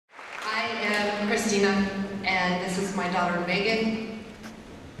Christina, and this is my daughter Megan.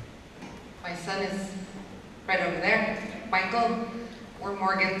 My son is right over there, Michael. We're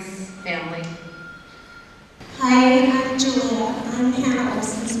Morgan's family. Hi, I'm Julia. I'm Hannah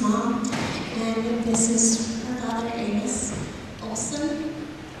Olsen's mom, and this is her daughter Amos Olsen.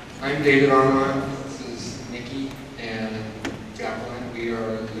 I'm David Armand. This is Nikki and Jacqueline. We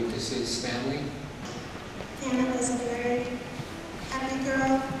are Lucas's family. Hannah was a very happy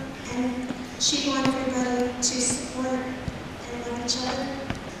girl, and she wanted everybody to support and love each other.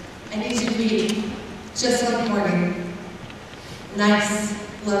 I need you to be just like Morgan. Nice,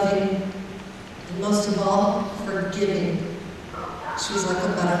 loving, and most of all, forgiving. She's like a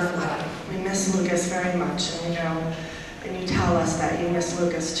butterfly. We miss Lucas very much, and you tell us that you miss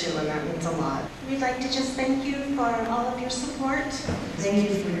Lucas too, and that means a lot. We'd like to just thank you for all of your support. Thank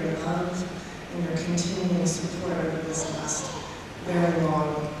you for your love and your continuing support over this last very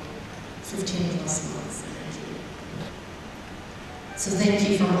long 15 plus months. Thank you. So thank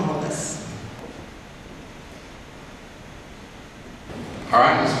you from all of us. All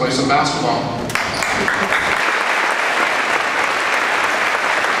right, let's play some basketball.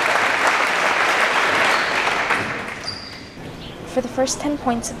 For the first 10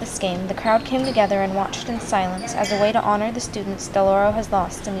 points of this game, the crowd came together and watched in silence as a way to honor the students Del Oro has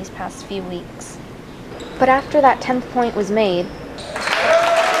lost in these past few weeks. But after that 10th point was made,